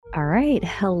All right.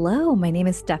 Hello, my name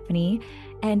is Stephanie.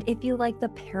 And if you like the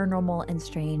paranormal and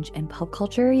strange and pop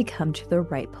culture, you come to the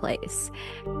right place.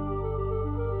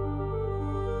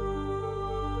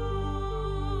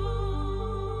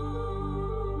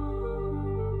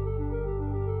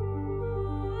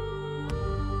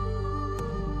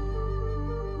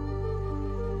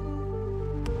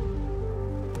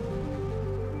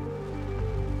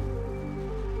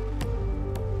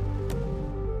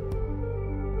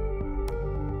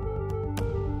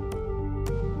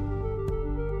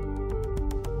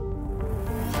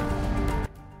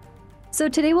 So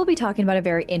today we'll be talking about a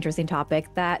very interesting topic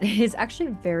that is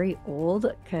actually very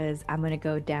old because I'm going to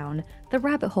go down the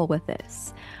rabbit hole with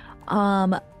this.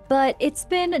 Um, but it's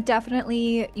been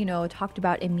definitely, talked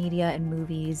about in media and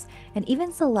movies, and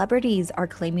even celebrities are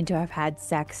claiming to have had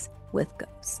sex with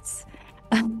ghosts.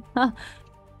 But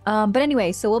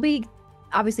anyway, so we'll be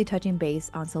obviously touching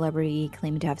base on celebrity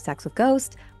claiming to have sex with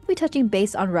ghosts. We'll be touching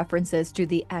base on references to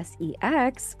the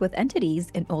sex with entities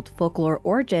in old folklore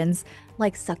origins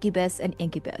like succubus and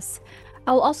incubus.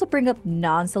 I will also bring up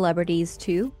non-celebrities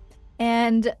too,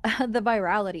 and the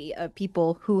virality of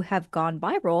people who have gone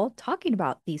viral talking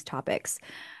about these topics.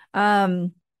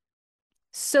 Um,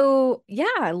 so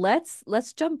yeah, let's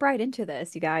jump right into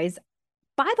this, you guys.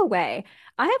 By the way,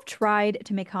 I have tried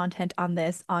to make content on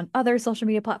this on other social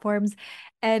media platforms,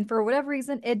 and for whatever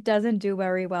reason, it doesn't do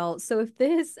very well. So if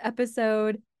this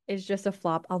episode is just a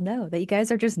flop, I'll know that you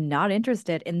guys are just not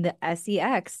interested in the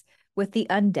sex with the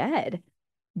undead,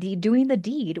 the doing the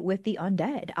deed with the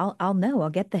undead. I'll know. I'll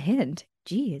get the hint.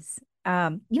 Jeez.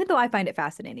 Even though I find it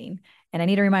fascinating, and I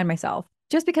need to remind myself,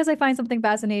 just because I find something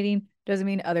fascinating doesn't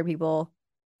mean other people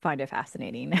find it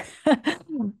fascinating.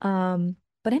 Um,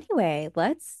 but anyway,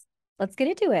 let's get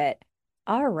into it.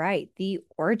 All right, the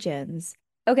origins.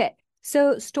 Okay,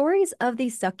 so stories of the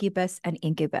succubus and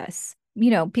incubus.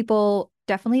 People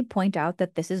definitely point out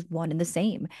that this is one and the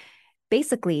same.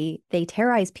 Basically, they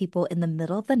terrorize people in the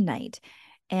middle of the night,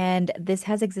 and this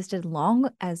has existed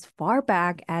long as far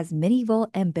back as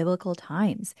medieval and biblical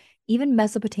times, even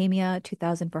Mesopotamia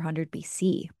 2400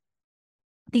 BC.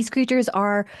 These creatures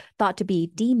are thought to be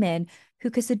demon who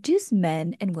could seduce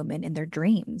men and women in their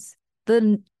dreams.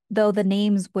 Though the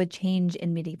names would change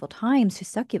in medieval times to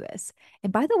succubus.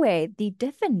 And by the way, the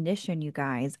definition, you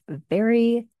guys,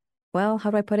 very, well,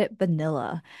 how do I put it?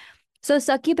 Vanilla. So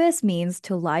succubus means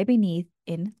to lie beneath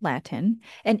in Latin,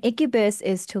 and incubus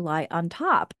is to lie on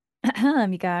top.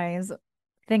 You guys,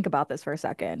 think about this for a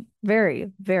second.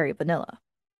 Very, very vanilla.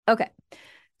 Okay.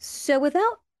 So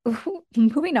without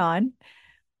moving on,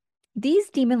 these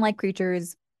demon-like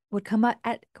creatures would come out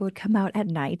at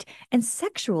night and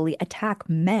sexually attack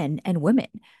men and women.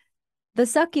 The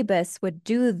succubus would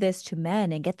do this to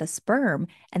men and get the sperm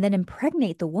and then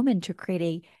impregnate the woman to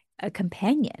create a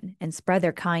companion and spread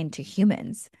their kind to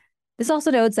humans. This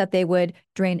also notes that they would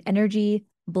drain energy,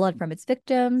 blood from its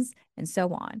victims, and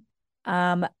so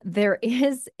on. There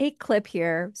is a clip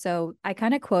here. So I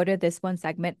kind of quoted this one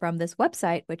segment from this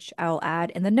website, which I'll add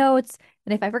in the notes.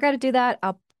 And if I forget to do that,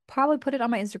 I'll probably put it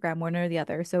on my Instagram, one or the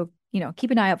other. So,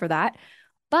 keep an eye out for that.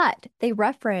 But they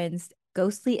referenced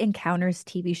Ghostly Encounters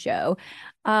TV show,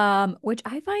 which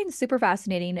I find super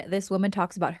fascinating. This woman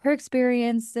talks about her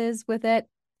experiences with it.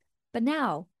 But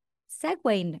now,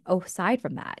 segueing aside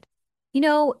from that,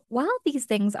 while these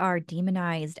things are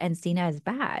demonized and seen as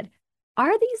bad,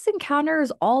 are these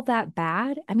encounters all that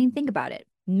bad? I mean, think about it.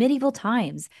 Medieval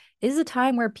times is a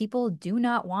time where people do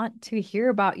not want to hear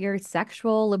about your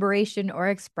sexual liberation or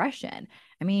expression.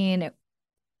 I mean,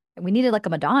 we needed like a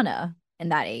Madonna in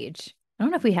that age. I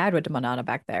don't know if we had with a Madonna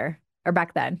back there or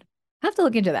back then. I have to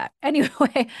look into that. Anyway,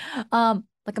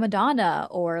 like a Madonna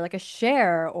or like a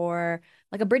Cher or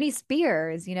like a Britney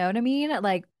Spears, you know what I mean?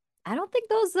 Like, I don't think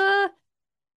those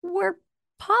were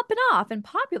popping off and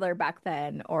popular back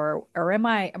then, or am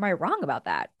I wrong about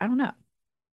that? I don't know.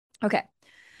 Okay.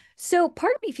 So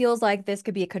part of me feels like this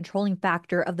could be a controlling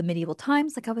factor of the medieval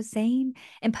times, like I was saying,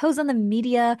 imposed on the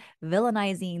media,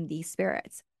 villainizing these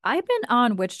spirits. I've been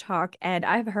on Witch Talk and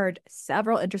I've heard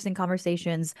several interesting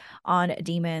conversations on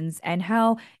demons and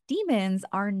how demons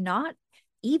are not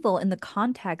evil in the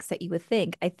context that you would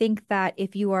think. I think that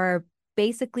if you are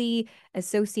basically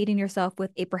associating yourself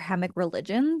with Abrahamic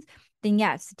religions, then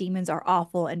yes, demons are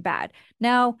awful and bad.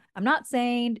 Now, I'm not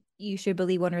saying you should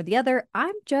believe one or the other.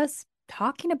 I'm just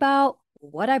talking about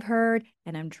what I've heard,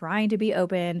 and I'm trying to be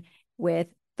open with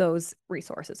those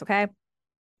resources. Okay.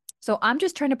 So I'm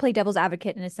just trying to play devil's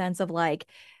advocate in a sense of like,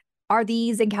 are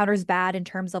these encounters bad in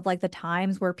terms of like the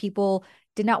times where people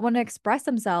did not want to express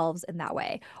themselves in that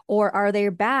way? Or are they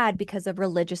bad because of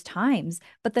religious times?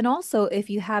 But then also, if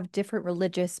you have different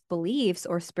religious beliefs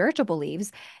or spiritual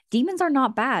beliefs, demons are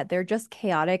not bad. They're just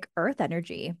chaotic earth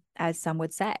energy, as some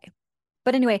would say.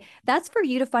 But anyway, that's for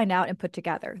you to find out and put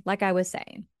together, like I was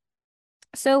saying.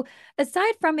 So,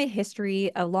 aside from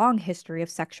a long history of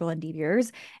sexual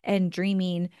endeavors and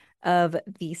dreaming of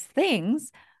these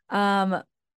things, um,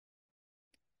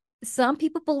 some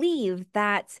people believe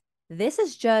that this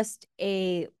is just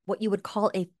a what you would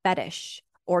call a fetish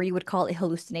or you would call a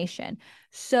hallucination.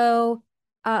 So,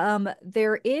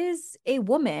 there is a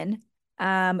woman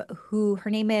who her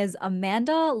name is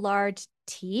Amanda Large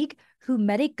Teague, who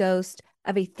met a ghost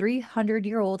of a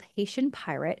 300-year-old Haitian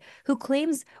pirate who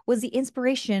claims was the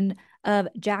inspiration of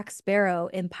Jack Sparrow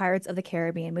in Pirates of the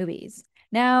Caribbean movies.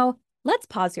 Now, let's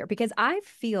pause here because I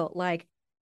feel like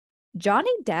Johnny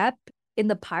Depp in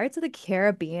the Pirates of the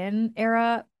Caribbean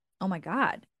era, oh my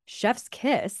God, chef's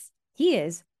kiss. He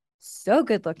is so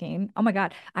good looking. Oh my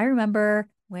God. I remember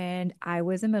when I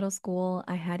was in middle school,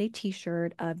 I had a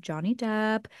t-shirt of Johnny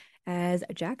Depp as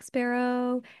Jack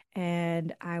Sparrow,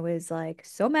 and I was like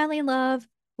so madly in love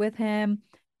with him.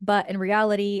 But in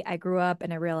reality, I grew up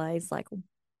and I realized like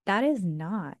that is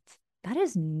not, that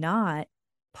is not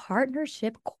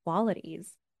partnership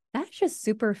qualities. That's just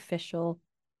superficial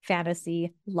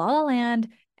fantasy, La La Land,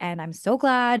 and I'm so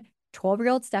glad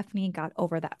 12-year-old Stephanie got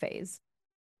over that phase.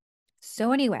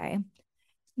 So, anyway,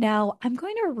 now I'm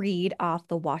going to read off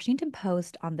the Washington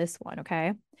Post on this one,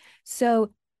 okay? So,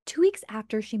 2 weeks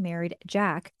after she married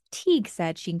Jack, Teague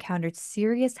said she encountered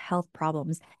serious health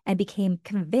problems and became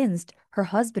convinced her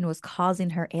husband was causing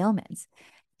her ailments.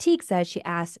 Teague said she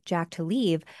asked Jack to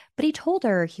leave, but he told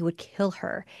her he would kill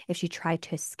her if she tried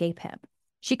to escape him.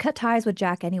 She cut ties with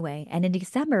Jack anyway, and in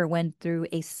December went through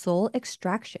a soul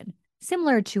extraction,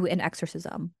 similar to an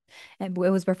exorcism. And it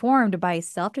was performed by a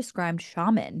self-described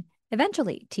shaman.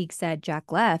 Eventually, Teague said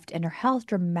Jack left and her health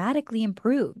dramatically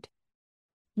improved.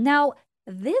 Now,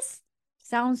 this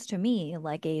sounds to me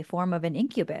like a form of an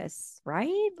incubus,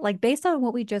 right? Like based on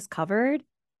what we just covered.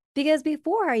 Because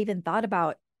before I even thought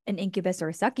about an incubus or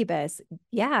a succubus,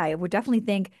 yeah, I would definitely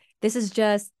think this is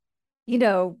just, you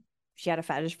know, she had a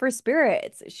fetish for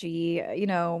spirits. She,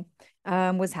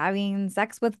 was having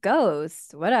sex with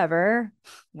ghosts, whatever,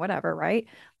 whatever, right?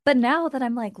 But now that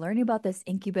I'm like learning about this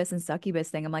incubus and succubus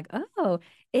thing, I'm like, oh,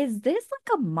 is this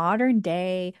like a modern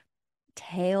day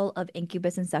tale of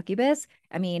incubus and succubus?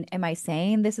 I mean, am I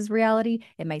saying this is reality?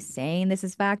 Am I saying this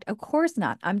is fact? Of course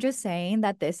not. I'm just saying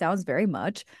that this sounds very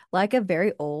much like a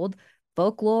very old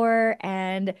folklore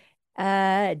and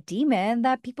demon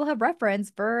that people have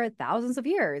referenced for thousands of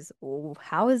years.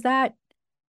 How is that?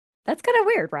 That's kind of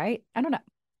weird, right? I don't know.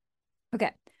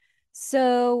 Okay.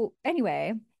 So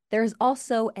anyway, there's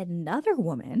also another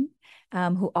woman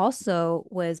who also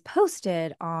was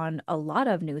posted on a lot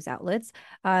of news outlets.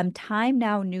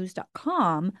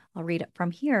 TimeNowNews.com, I'll read it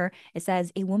from here. It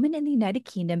says a woman in the United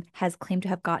Kingdom has claimed to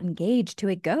have got engaged to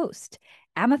a ghost.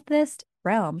 Amethyst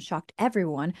Realm shocked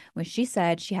everyone when she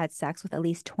said she had sex with at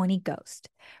least 20 ghosts.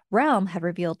 Realm had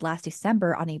revealed last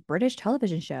December on a British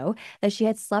television show that she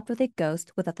had slept with a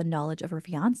ghost without the knowledge of her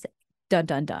fiance. Dun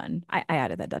dun dun. I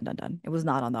added that dun dun dun. It was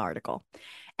not on the article.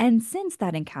 And since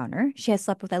that encounter, she has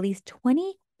slept with at least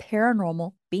 20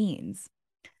 paranormal beings.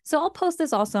 So I'll post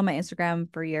this also on my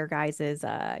Instagram for your guys's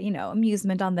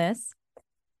amusement on this.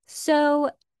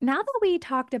 So now that we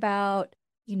talked about,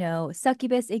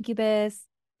 succubus, incubus,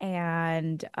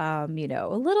 and a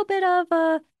little bit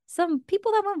of some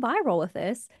people that went viral with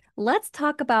this, let's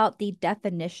talk about the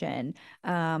definition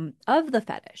of the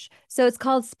fetish. So it's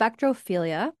called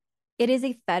spectrophilia. It is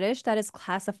a fetish that is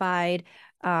classified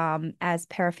as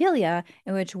paraphilia,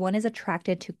 in which one is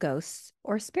attracted to ghosts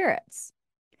or spirits.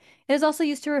 It is also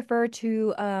used to refer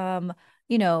to,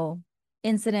 you know,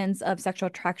 incidents of sexual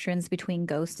attractions between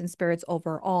ghosts and spirits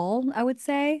overall, I would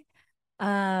say.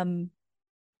 Um,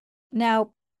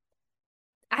 Now,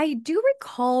 I do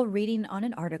recall reading on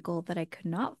an article that I could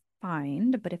not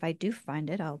find, but if I do find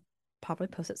it, I'll probably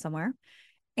post it somewhere.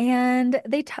 And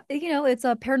it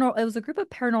was a group of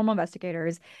paranormal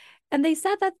investigators, and they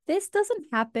said that this doesn't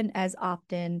happen as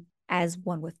often as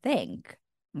one would think.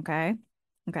 Okay.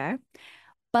 Okay.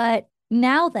 But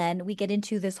now then we get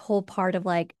into this whole part of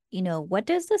like, what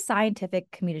does the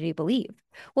scientific community believe?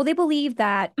 Well, they believe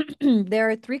that there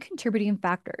are three contributing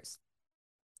factors,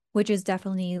 which is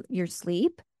definitely your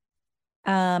sleep,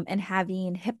 and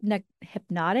having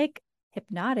hypnotic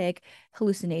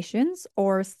hallucinations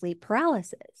or sleep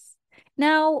paralysis.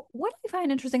 Now, what I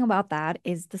find interesting about that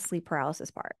is the sleep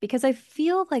paralysis part, because I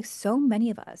feel like so many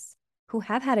of us who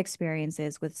have had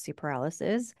experiences with sleep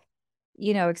paralysis,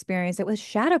 experience it with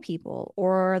shadow people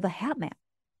or the Hat Man.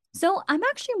 So I'm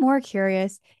actually more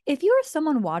curious if you are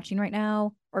someone watching right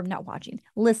now, or not watching,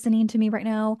 listening to me right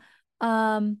now,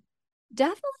 um,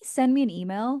 definitely send me an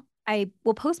email. I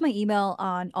will post my email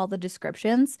on all the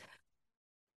descriptions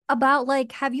about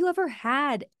like, have you ever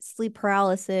had sleep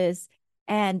paralysis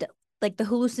and like the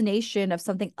hallucination of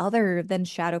something other than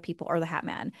shadow people or the Hat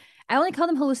Man? I only call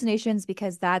them hallucinations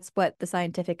because that's what the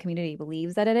scientific community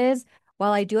believes that it is.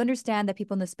 While I do understand that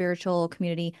people in the spiritual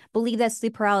community believe that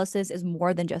sleep paralysis is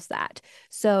more than just that.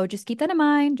 So just keep that in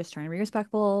mind, just trying to be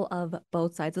respectful of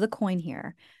both sides of the coin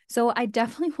here. So I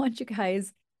definitely want you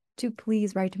guys to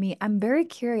please write to me. I'm very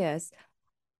curious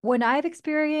when I've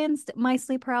experienced my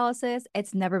sleep paralysis,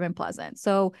 it's never been pleasant.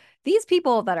 So these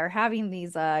people that are having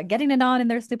these getting it on in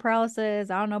their sleep paralysis,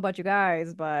 I don't know about you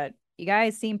guys, but you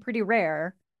guys seem pretty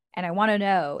rare and I want to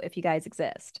know if you guys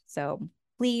exist. So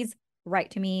please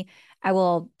write to me. I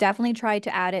will definitely try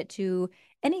to add it to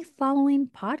any following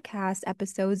podcast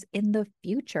episodes in the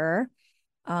future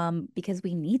because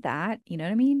we need that, you know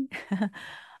what I mean?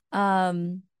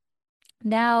 um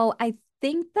Now, I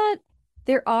think that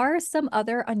there are some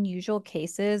other unusual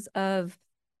cases of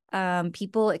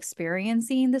people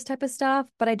experiencing this type of stuff,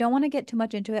 but I don't want to get too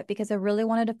much into it because I really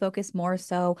wanted to focus more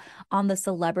so on the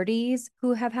celebrities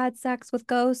who have had sex with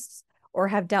ghosts or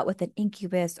have dealt with an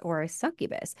incubus or a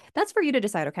succubus. That's for you to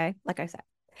decide, okay? Like I said.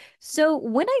 So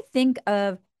when I think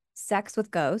of sex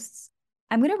with ghosts,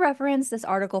 I'm going to reference this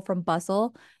article from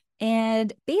Bustle.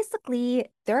 And basically,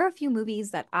 there are a few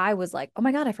movies that I was like, oh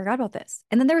my God, I forgot about this.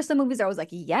 And then there were some movies that I was like,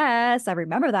 yes, I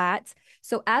remember that.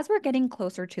 So as we're getting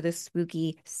closer to the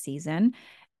spooky season,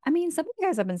 I mean, some of you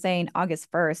guys have been saying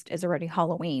August 1st is already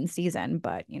Halloween season,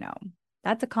 but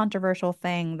that's a controversial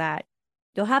thing that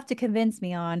you'll have to convince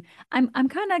me on. I'm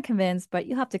kind of convinced, but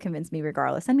you'll have to convince me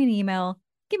regardless. Send me an email.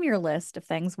 Give me your list of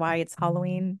things why it's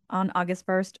Halloween on August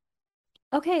 1st.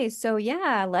 Okay, so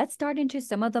yeah, let's start into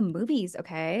some of the movies,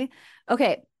 okay?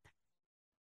 Okay,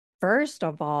 first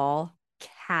of all,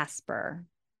 Casper.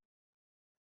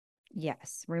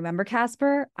 Yes, remember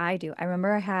Casper? I do. I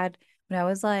remember I had when I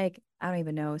was like, I don't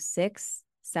even know, 6,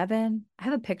 7. I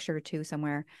have a picture too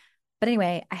somewhere. But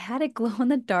anyway, I had a glow in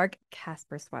the dark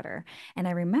Casper sweater. And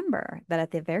I remember that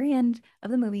at the very end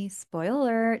of the movie,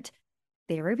 spoiler alert,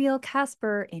 they reveal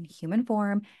Casper in human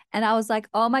form. And I was like,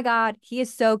 oh my God, he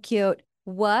is so cute.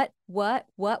 What? What?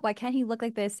 Why can't he look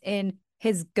like this in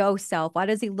his ghost self? Why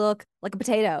does he look like a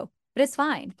potato? But it's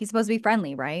fine. He's supposed to be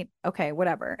friendly, right? Okay,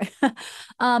 whatever.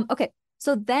 Okay.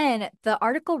 So then the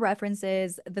article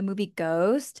references the movie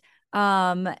Ghost,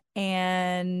 and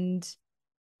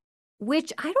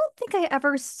which I don't think I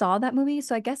ever saw that movie.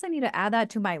 So I guess I need to add that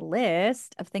to my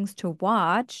list of things to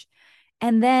watch.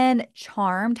 And then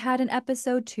Charmed had an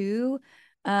episode too.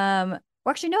 Well,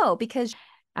 actually, no, because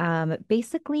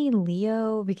basically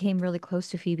Leo became really close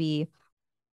to Phoebe.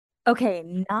 Okay,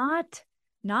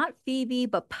 not Phoebe,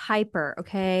 but Piper.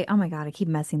 Okay. Oh my God, I keep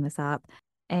messing this up.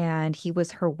 And he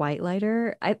was her white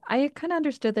lighter. I kind of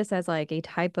understood this as like a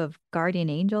type of guardian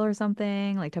angel or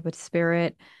something, like type of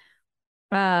spirit.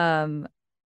 Um,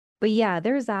 but yeah,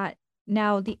 there's that.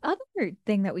 Now, the other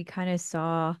thing that we kind of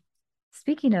saw,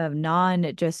 speaking of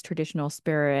non just traditional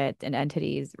spirit and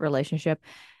entities relationship,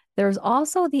 there's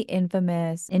also the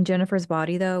infamous in Jennifer's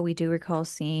Body, though, we do recall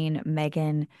seeing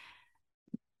Megan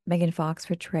Fox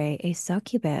portray a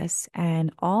succubus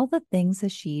and all the things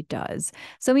that she does.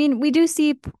 So, I mean, we do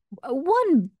see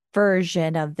one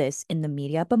version of this in the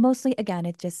media, but mostly, again,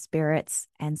 it's just spirits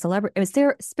and celebrity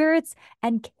spirits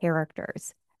and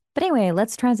characters. But anyway,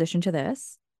 let's transition to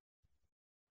this.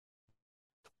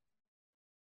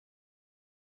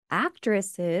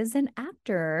 Actresses and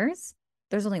actors.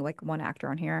 There's only like one actor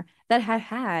on here that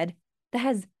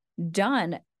has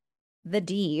done the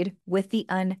deed with the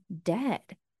undead.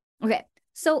 Okay,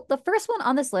 so the first one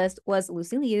on this list was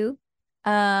Lucy Liu.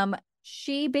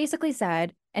 She basically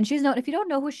said, and she's known, if you don't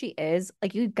know who she is,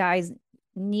 like you guys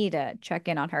need to check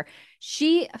in on her.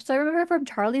 So I remember her from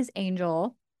Charlie's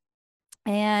Angel,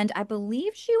 and I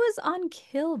believe she was on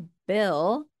Kill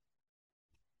Bill.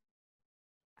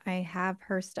 I have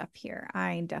her stuff here.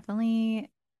 I definitely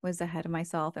was ahead of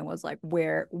myself and was like,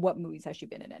 what movies has she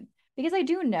been in? Because I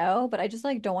do know, but I just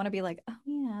like don't want to be like, oh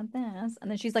yeah, this.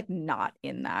 And then she's like not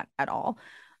in that at all.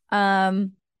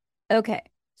 Um, okay.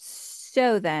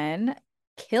 So then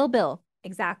Kill Bill.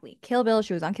 Exactly. Kill Bill.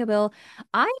 She was on Kill Bill.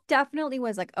 I definitely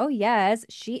was like, oh yes,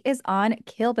 she is on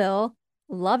Kill Bill.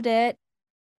 Loved it.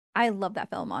 I love that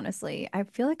film, honestly. I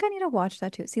feel like I need to watch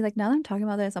that too. See, like now that I'm talking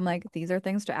about this, I'm like, these are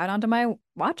things to add onto my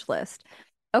watch list.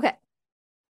 Okay.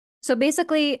 So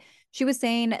basically, she was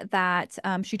saying that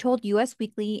she told US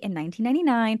Weekly in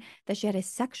 1999 that she had a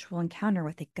sexual encounter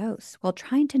with a ghost while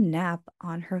trying to nap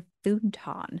on her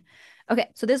futon. Okay,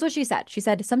 so this is what she said. She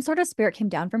said, some sort of spirit came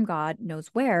down from God knows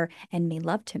where and made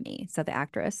love to me, said the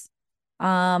actress.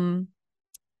 Um,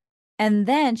 and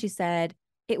then she said,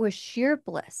 it was sheer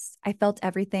bliss. I felt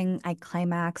everything. I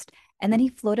climaxed, and then he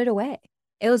floated away.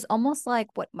 It was almost like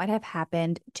what might have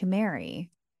happened to Mary.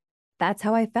 That's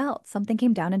how I felt. Something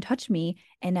came down and touched me,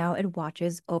 and now it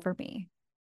watches over me.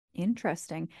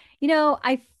 Interesting.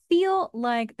 I feel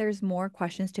like there's more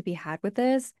questions to be had with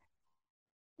this,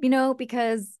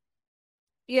 because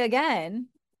yeah, again,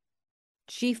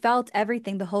 she felt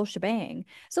everything, the whole shebang.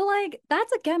 So, like,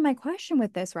 that's again my question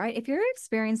with this, right? If you're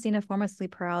experiencing a form of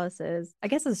sleep paralysis, I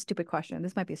guess it's a stupid question.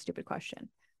 This might be a stupid question,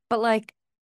 but like,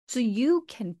 so you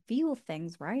can feel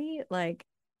things, right? Like,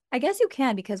 I guess you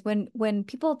can because when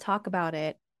people talk about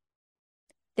it,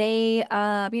 they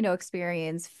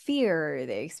experience fear,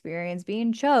 they experience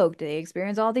being choked, they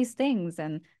experience all these things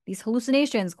and these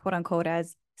hallucinations, quote unquote,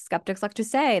 as skeptics like to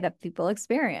say, that people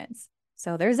experience.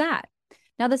 So there's that.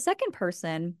 Now the second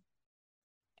person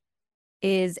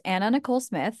is Anna Nicole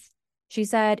Smith. She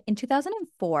said in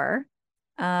 2004,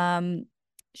 um,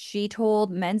 she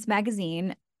told Men's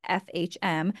Magazine,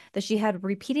 FHM, that she had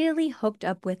repeatedly hooked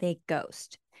up with a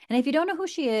ghost. And if you don't know who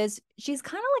she is, she's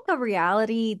kind of like a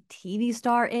reality TV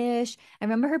star-ish. I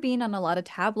remember her being on a lot of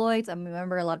tabloids. I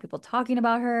remember a lot of people talking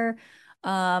about her.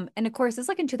 And of course, it's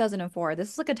like in 2004.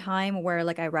 This is like a time where,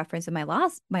 like I referenced in my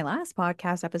last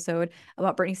podcast episode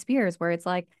about Britney Spears, where it's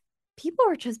like people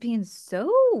are just being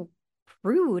so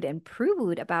prude and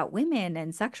prude about women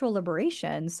and sexual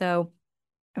liberation. So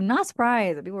I'm not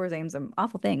surprised that people were saying some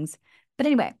awful things. But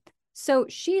anyway, so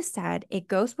she said a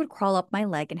ghost would crawl up my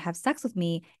leg and have sex with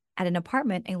me at an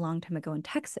apartment a long time ago in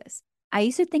Texas. I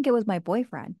used to think it was my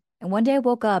boyfriend. And one day I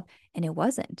woke up and it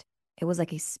wasn't. It was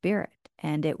like a spirit.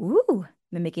 And it, woo,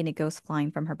 mimicking a ghost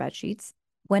flying from her bed sheets,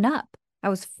 went up. I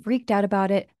was freaked out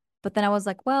about it. But then I was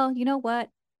like, well, you know what?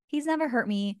 He's never hurt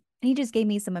me. And he just gave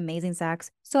me some amazing sex.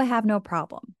 So I have no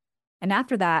problem. And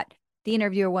after that, the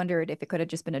interviewer wondered if it could have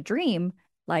just been a dream,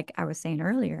 like I was saying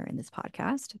earlier in this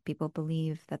podcast. People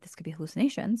believe that this could be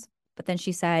hallucinations. But then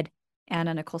she said,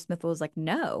 Anna Nicole Smith was like,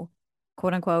 no,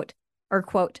 quote unquote, or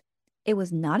quote, it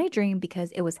was not a dream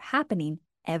because it was happening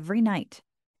every night.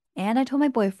 And I told my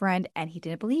boyfriend, and he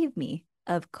didn't believe me.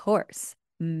 Of course,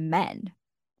 men,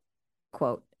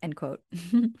 quote, end quote.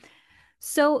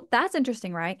 So that's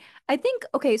interesting, right? I think,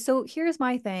 okay, so here's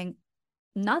my thing.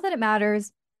 Not that it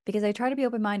matters because I try to be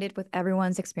open minded with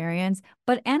everyone's experience.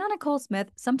 But Anna Nicole Smith,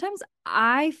 sometimes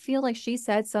I feel like she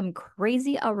said some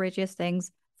crazy, outrageous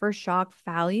things for shock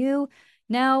value.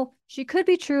 Now, she could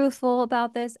be truthful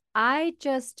about this.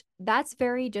 That's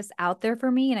very just out there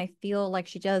for me. And I feel like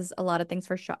she does a lot of things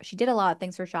for shock. She did a lot of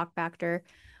things for shock factor.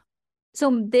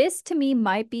 So this to me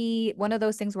might be one of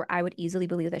those things where I would easily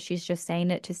believe that she's just saying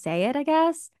it to say it, I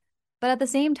guess. But at the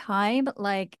same time,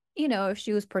 like, if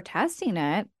she was protesting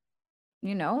it,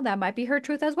 that might be her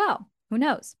truth as well. Who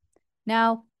knows?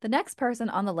 Now, the next person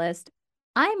on the list,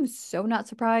 I'm so not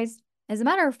surprised. As a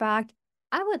matter of fact,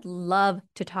 I would love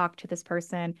to talk to this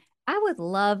person. I would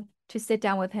love to sit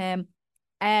down with him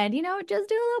and, just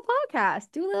do a little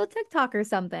podcast, do a little TikTok or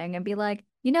something and be like,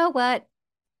 you know what?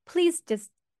 Please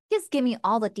just give me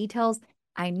all the details.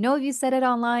 I know you said it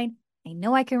online. I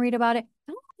know I can read about it.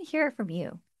 I want to hear it from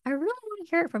you. I really want to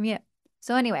hear it from you.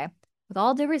 So anyway, with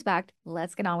all due respect,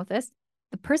 let's get on with this.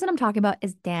 The person I'm talking about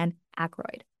is Dan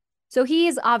Aykroyd. So he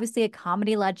is obviously a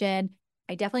comedy legend.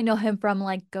 I definitely know him from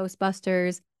like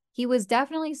Ghostbusters. He was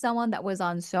definitely someone that was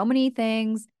on so many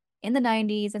things in the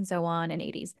 90s and so on and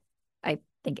 80s. I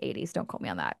think 80s. Don't quote me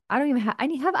on that. I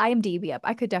have IMDb up.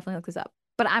 I could definitely look this up,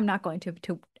 but I'm not going to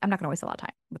I'm not going to waste a lot of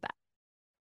time with that.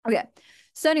 Okay.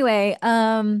 So anyway,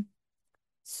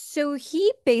 so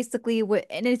he basically would,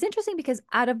 and it's interesting because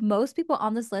out of most people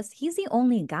on this list, he's the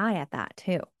only guy at that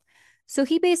too. So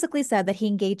he basically said that he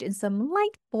engaged in some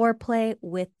light foreplay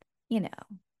with, you know,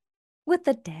 with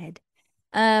the dead.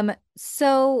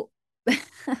 So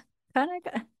kind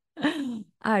of,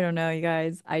 I don't know, you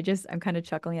guys. I'm kind of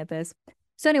chuckling at this.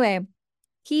 So anyway,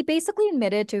 he basically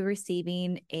admitted to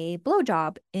receiving a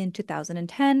blowjob in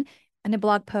 2010 in a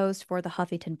blog post for the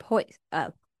Huffington Post.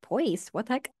 What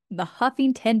the heck? The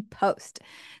Huffington Post.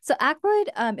 So Aykroyd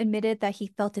admitted that he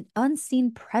felt an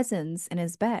unseen presence in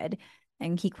his bed.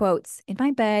 And he quotes, in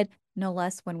my bed, no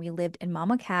less when we lived in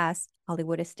Mama Cass,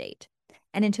 Hollywood Estate.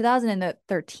 And in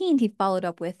 2013, he followed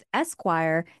up with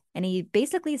Esquire, and he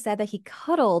basically said that he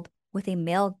cuddled with a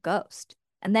male ghost.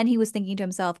 And then he was thinking to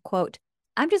himself, quote,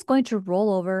 I'm just going to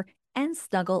roll over and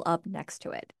snuggle up next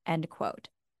to it, end quote.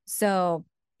 So,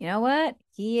 you know what?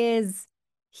 He is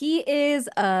he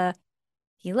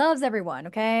loves everyone,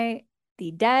 okay?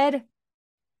 The dead,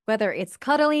 whether it's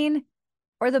cuddling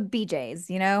or the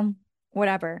BJs,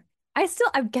 whatever. I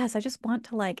guess I just want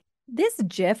to like this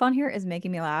GIF on here is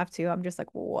making me laugh too. I'm just like,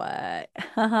 what?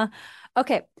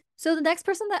 Okay. So the next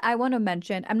person that I want to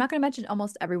mention, I'm not going to mention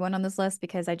almost everyone on this list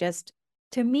because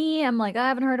to me, I'm like, I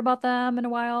haven't heard about them in a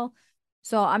while.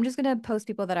 So I'm just going to post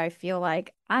people that I feel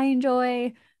like I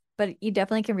enjoy, but you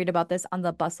definitely can read about this on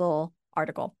the Bustle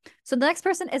article. So the next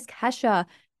person is Kesha.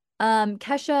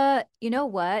 Kesha, you know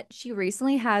what? She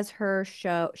recently has her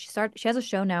show. She has a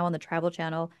show now on the Travel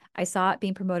Channel. I saw it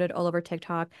being promoted all over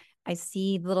TikTok. I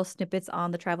see little snippets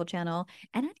on the Travel Channel,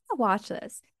 and I need to watch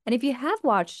this. And if you have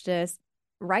watched this,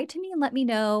 write to me and let me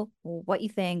know what you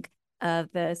think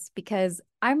of this because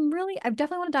I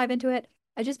definitely want to dive into it.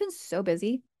 I've just been so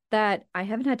busy that I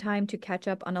haven't had time to catch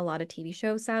up on a lot of TV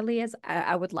shows, sadly, as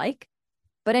I would like.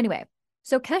 But anyway,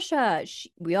 so Kesha,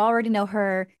 we already know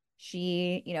her.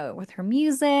 She, with her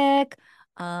music,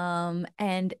 and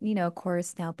of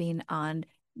course, now being on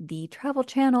the Travel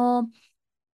Channel.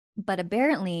 But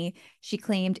apparently, she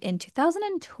claimed in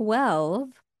 2012,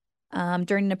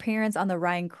 during an appearance on the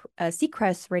Ryan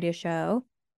Seacrest radio show,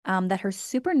 that her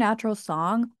supernatural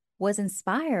song was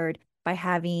inspired by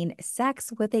having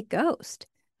sex with a ghost.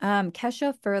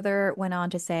 Kesha further went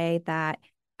on to say that,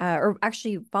 or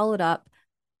actually followed up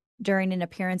during an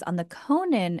appearance on the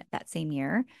Conan that same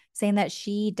year, saying that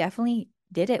she definitely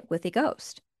did it with a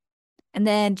ghost. And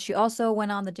then she also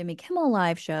went on the Jimmy Kimmel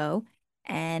live show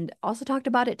and also talked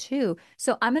about it too.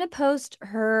 So I'm going to post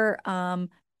her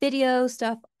video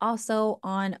stuff also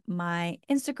on my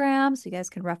Instagram so you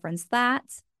guys can reference that.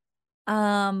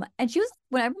 And she was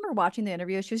when I remember watching the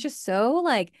interview, she was just so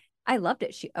like I loved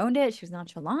it. She owned it. She was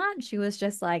nonchalant. She was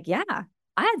just like, yeah,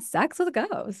 I had sex with a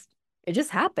ghost. It just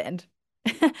happened.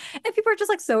 And people are just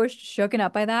like so shooken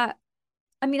up by that.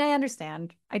 I mean, I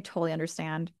understand. I totally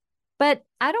understand. But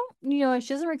I don't,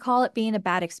 she doesn't recall it being a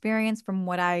bad experience from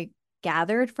what I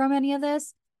gathered from any of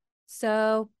this.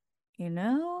 So,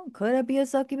 could it be a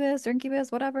succubus or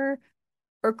incubus, whatever?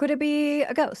 Or could it be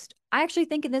a ghost? I actually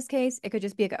think in this case, it could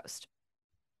just be a ghost.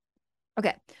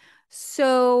 Okay.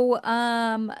 So,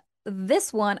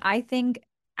 this one I think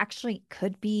actually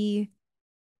could be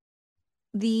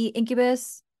the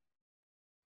incubus.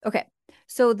 Okay.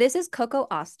 So this is Coco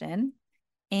Austin.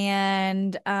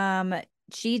 And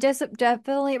she just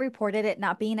definitely reported it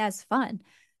not being as fun.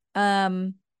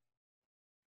 Um,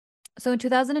 so in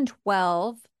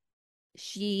 2012,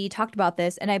 she talked about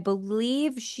this, and I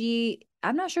believe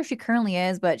I'm not sure if she currently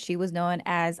is, but she was known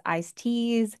as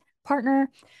Ice-T's partner.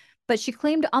 But she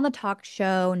claimed on the talk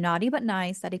show Naughty But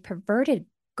Nice that a perverted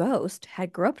ghost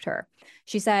had groped her.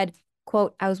 She said,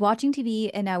 quote, I was watching TV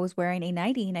and I was wearing a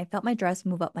nightie and I felt my dress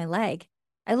move up my leg.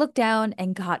 I looked down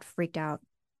and got freaked out.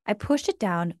 I pushed it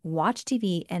down, watched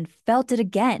TV, and felt it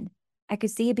again. I could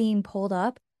see it being pulled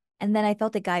up, and then I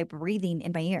felt a guy breathing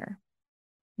in my ear.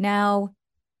 Now,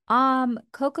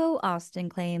 Coco Austin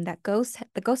claimed that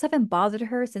the ghosts haven't bothered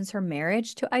her since her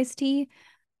marriage to Ice-T.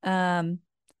 Um,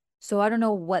 so I don't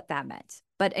know what that meant.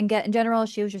 But in general,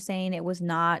 she was just saying it was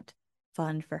not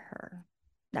fun for her.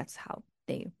 That's how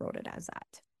they wrote it as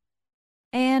that.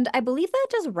 And I believe that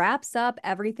just wraps up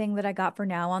everything that I got for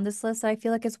now on this list that I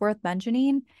feel like is worth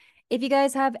mentioning. If you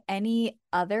guys have any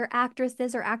other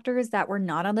actresses or actors that were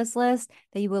not on this list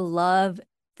that you would love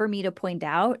for me to point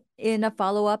out in a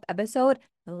follow-up episode,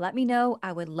 let me know.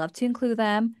 I would love to include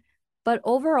them. But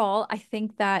overall, I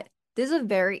think that this is a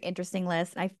very interesting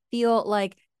list. I feel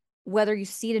like whether you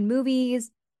see it in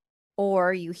movies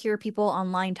or you hear people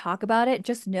online talk about it,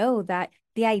 just know that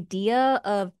the idea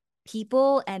of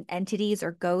people and entities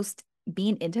or ghosts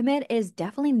being intimate is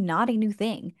definitely not a new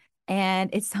thing. And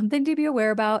it's something to be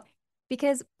aware about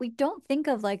because we don't think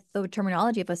of like the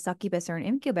terminology of a succubus or an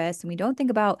incubus, and we don't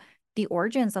think about the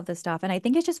origins of this stuff. And I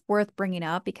think it's just worth bringing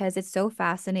up because it's so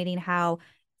fascinating how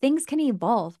things can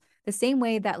evolve the same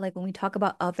way that like when we talk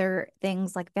about other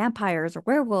things like vampires or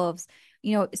werewolves,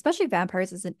 especially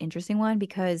vampires is an interesting one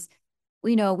because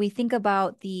we think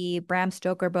about the Bram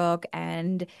Stoker book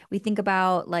and we think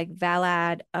about like not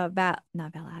Valad,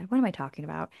 what am I talking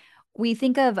about? We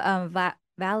think of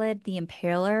Valad the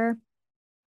Impaler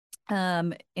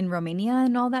in Romania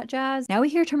and all that jazz. Now we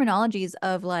hear terminologies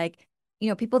of like,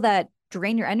 people that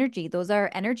drain your energy. Those are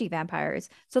energy vampires.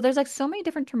 So there's like so many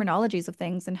different terminologies of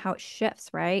things and how it shifts,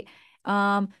 right?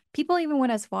 People even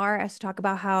went as far as to talk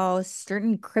about how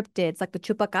certain cryptids, like the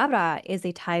chupacabra, is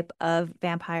a type of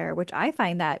vampire, which I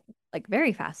find that like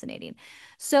very fascinating.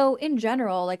 So in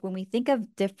general, like when we think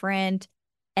of different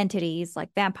entities like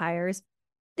vampires,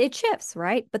 it shifts,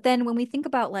 right? But then when we think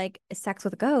about like sex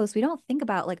with a ghost, we don't think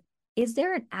about like, is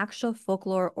there an actual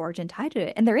folklore origin tied to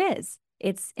it? And there is.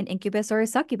 It's an incubus or a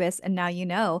succubus, and now you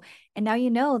know. And now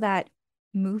you know that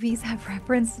movies have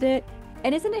referenced it.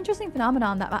 And it's an interesting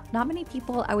phenomenon that not many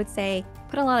people, I would say,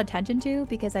 put a lot of attention to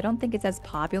because I don't think it's as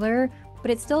popular, but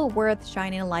it's still worth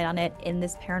shining a light on it in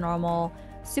this paranormal,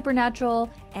 supernatural,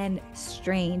 and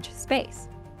strange space.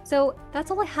 So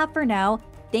that's all I have for now.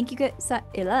 Thank you guys.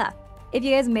 If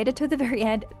you guys made it to the very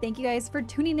end, thank you guys for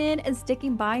tuning in and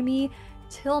sticking by me.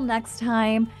 Till next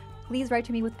time, please write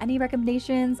to me with any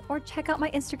recommendations or check out my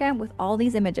Instagram with all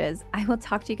these images. I will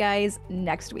talk to you guys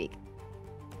next week.